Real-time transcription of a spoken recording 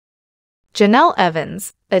Jenelle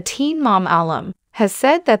Evans, a teen mom alum, has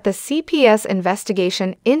said that the CPS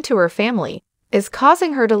investigation into her family is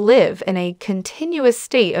causing her to live in a continuous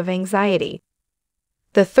state of anxiety.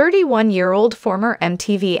 The 31-year-old former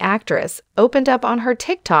MTV actress opened up on her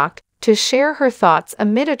TikTok to share her thoughts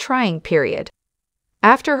amid a trying period.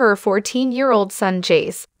 After her 14-year-old son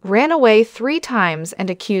Jace ran away 3 times and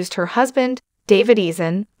accused her husband, David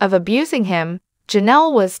Eason, of abusing him,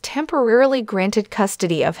 Jenelle was temporarily granted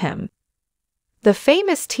custody of him. The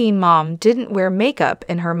famous teen mom didn't wear makeup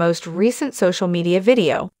in her most recent social media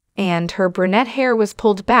video, and her brunette hair was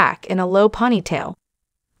pulled back in a low ponytail.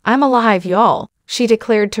 "I'm alive, y'all," she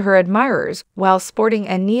declared to her admirers while sporting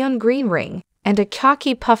a neon green ring and a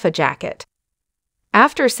khaki puffer jacket.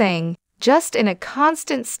 After saying, "Just in a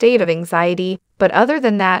constant state of anxiety, but other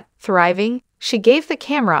than that, thriving," she gave the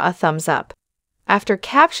camera a thumbs up. After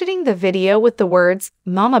captioning the video with the words,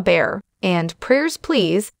 "Mama Bear," and "Prayers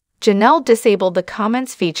Please," Jenelle disabled the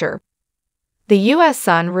comments feature. The U.S.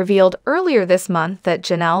 Sun revealed earlier this month that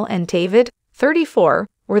Jenelle and David, 34,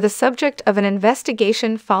 were the subject of an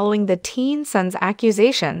investigation following the teen son's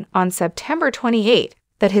accusation on September 28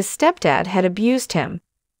 that his stepdad had abused him.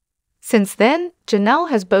 Since then, Jenelle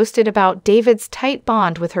has boasted about David's tight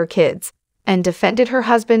bond with her kids and defended her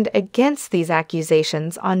husband against these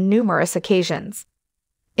accusations on numerous occasions.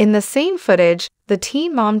 In the same footage, the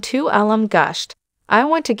Teen Mom 2 alum gushed, "I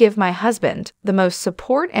want to give my husband the most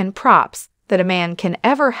support and props that a man can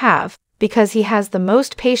ever have because he has the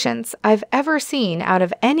most patience I've ever seen out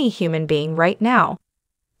of any human being right now.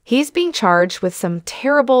 He's being charged with some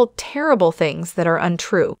terrible, terrible things that are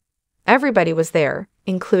untrue. Everybody was there,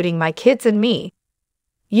 including my kids and me.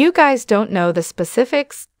 You guys don't know the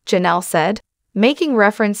specifics," Jenelle said, making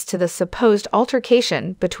reference to the supposed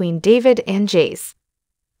altercation between David and Jace.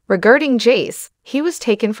 Regarding Jace, he was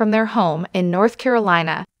taken from their home in North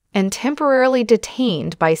Carolina and temporarily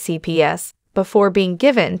detained by CPS before being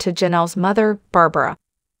given to Jenelle's mother, Barbara.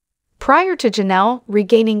 Prior to Jenelle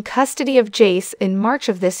regaining custody of Jace in March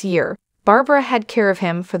of this year, Barbara had care of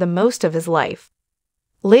him for the most of his life.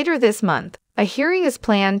 Later this month, a hearing is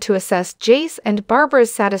planned to assess Jace and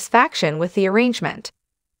Barbara's satisfaction with the arrangement.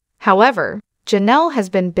 However, Jenelle has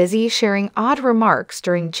been busy sharing odd remarks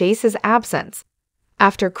during Jace's absence,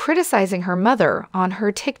 after criticizing her mother on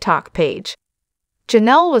her TikTok page.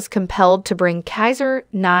 Jenelle was compelled to bring Kaiser,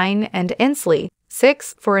 9, and Ensley,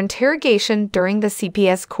 6, for interrogation during the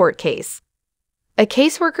CPS court case. A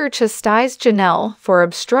caseworker chastised Jenelle for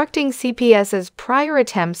obstructing CPS's prior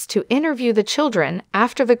attempts to interview the children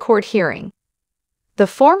after the court hearing. The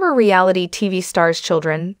former reality TV star's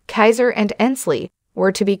children, Kaiser and Ensley,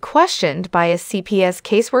 were to be questioned by a CPS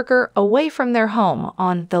caseworker away from their home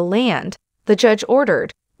on the land the judge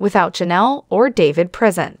ordered, without Jenelle or David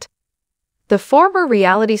present. The former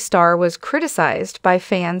reality star was criticized by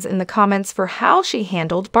fans in the comments for how she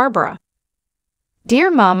handled Barbara. "Dear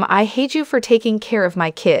Mom, I hate you for taking care of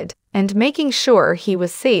my kid and making sure he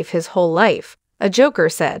was safe his whole life," a joker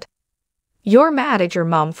said. "You're mad at your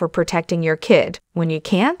mom for protecting your kid when you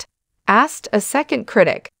can't?" asked a second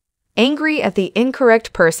critic, angry at the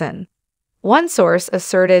incorrect person. One source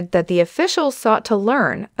asserted that the officials sought to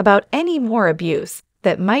learn about any more abuse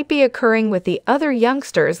that might be occurring with the other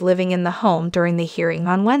youngsters living in the home during the hearing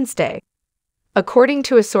on Wednesday. According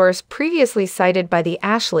to a source previously cited by the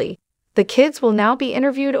Ashley, the kids will now be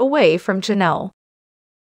interviewed away from Jenelle.